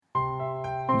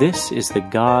This is the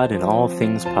God in All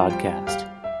Things podcast,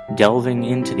 delving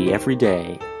into the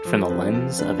everyday from the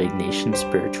lens of Ignatian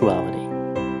spirituality.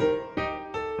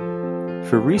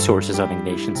 For resources on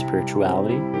Ignatian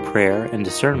spirituality, prayer, and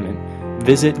discernment,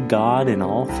 visit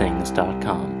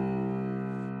godinallthings.com.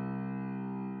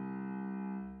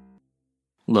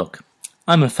 Look,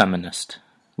 I'm a feminist,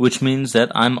 which means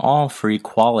that I'm all for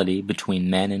equality between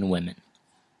men and women.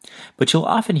 But you'll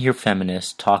often hear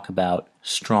feminists talk about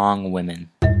strong women.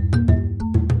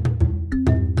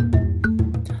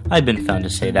 I've been found to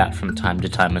say that from time to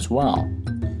time as well.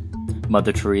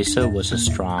 Mother Teresa was a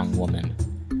strong woman.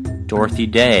 Dorothy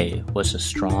Day was a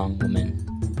strong woman.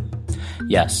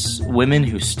 Yes, women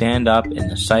who stand up in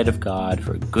the sight of God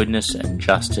for goodness and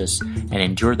justice and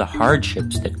endure the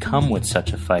hardships that come with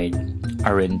such a fight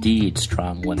are indeed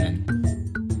strong women.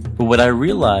 But what I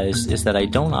realize is that I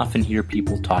don't often hear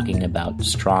people talking about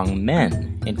strong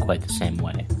men in quite the same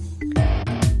way.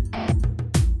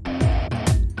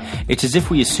 It's as if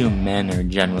we assume men are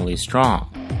generally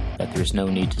strong, that there's no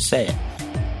need to say it.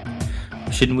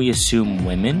 Shouldn't we assume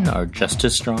women are just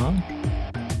as strong?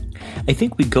 I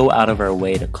think we go out of our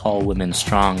way to call women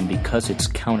strong because it's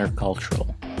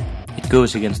countercultural. It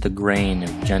goes against the grain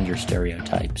of gender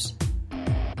stereotypes.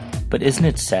 But isn't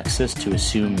it sexist to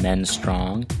assume men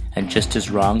strong, and just as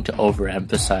wrong to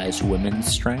overemphasize women's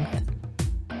strength?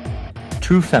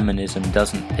 True feminism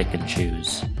doesn't pick and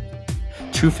choose.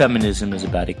 True feminism is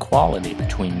about equality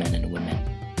between men and women.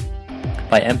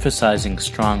 By emphasizing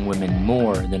strong women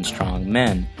more than strong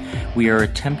men, we are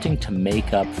attempting to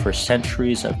make up for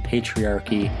centuries of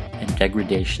patriarchy and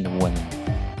degradation of women.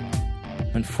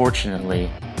 Unfortunately,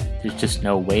 there's just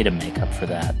no way to make up for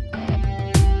that.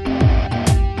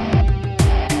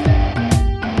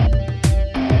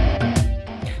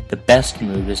 The best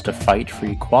move is to fight for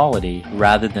equality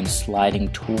rather than sliding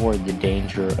toward the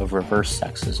danger of reverse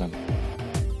sexism.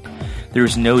 There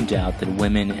is no doubt that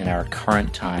women in our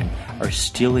current time are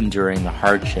still enduring the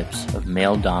hardships of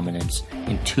male dominance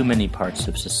in too many parts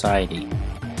of society.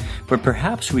 But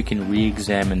perhaps we can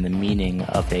re-examine the meaning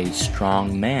of a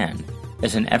strong man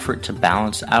as an effort to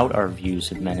balance out our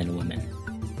views of men and women.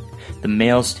 The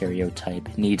male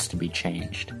stereotype needs to be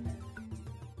changed.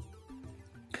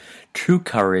 True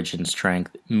courage and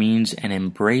strength means an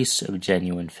embrace of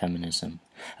genuine feminism,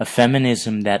 a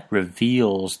feminism that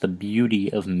reveals the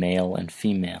beauty of male and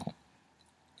female.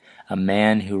 A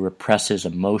man who represses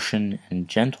emotion and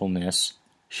gentleness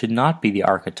should not be the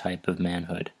archetype of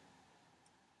manhood.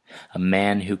 A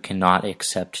man who cannot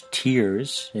accept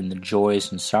tears in the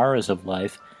joys and sorrows of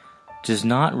life does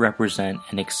not represent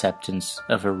an acceptance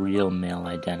of a real male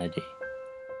identity.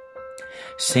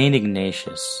 Saint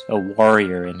Ignatius, a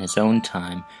warrior in his own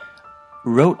time,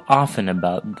 wrote often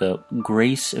about the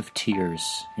grace of tears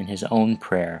in his own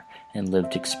prayer and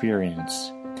lived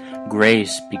experience.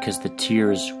 Grace because the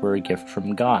tears were a gift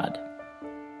from God.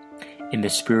 In the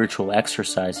spiritual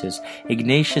exercises,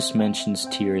 Ignatius mentions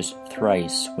tears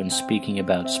thrice when speaking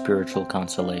about spiritual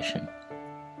consolation.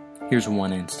 Here's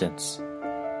one instance.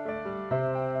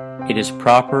 It is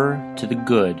proper to the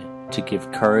good to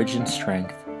give courage and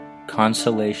strength,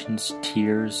 consolations,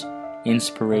 tears,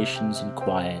 inspirations, and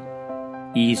quiet,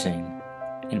 easing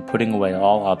and putting away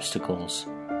all obstacles,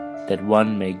 that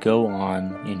one may go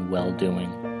on in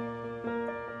well-doing.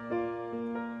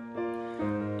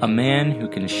 A man who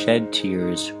can shed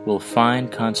tears will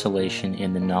find consolation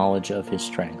in the knowledge of his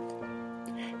strength.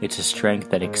 It's a strength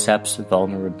that accepts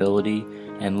vulnerability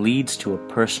and leads to a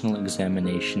personal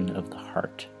examination of the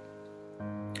heart.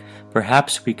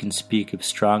 Perhaps we can speak of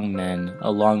strong men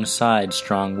alongside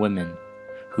strong women,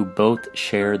 who both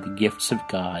share the gifts of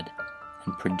God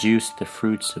and produce the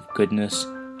fruits of goodness,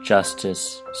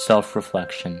 justice,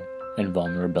 self-reflection, and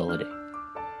vulnerability.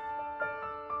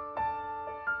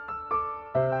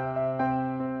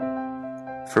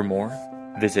 For more,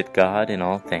 visit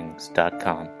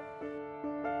godinallthings.com.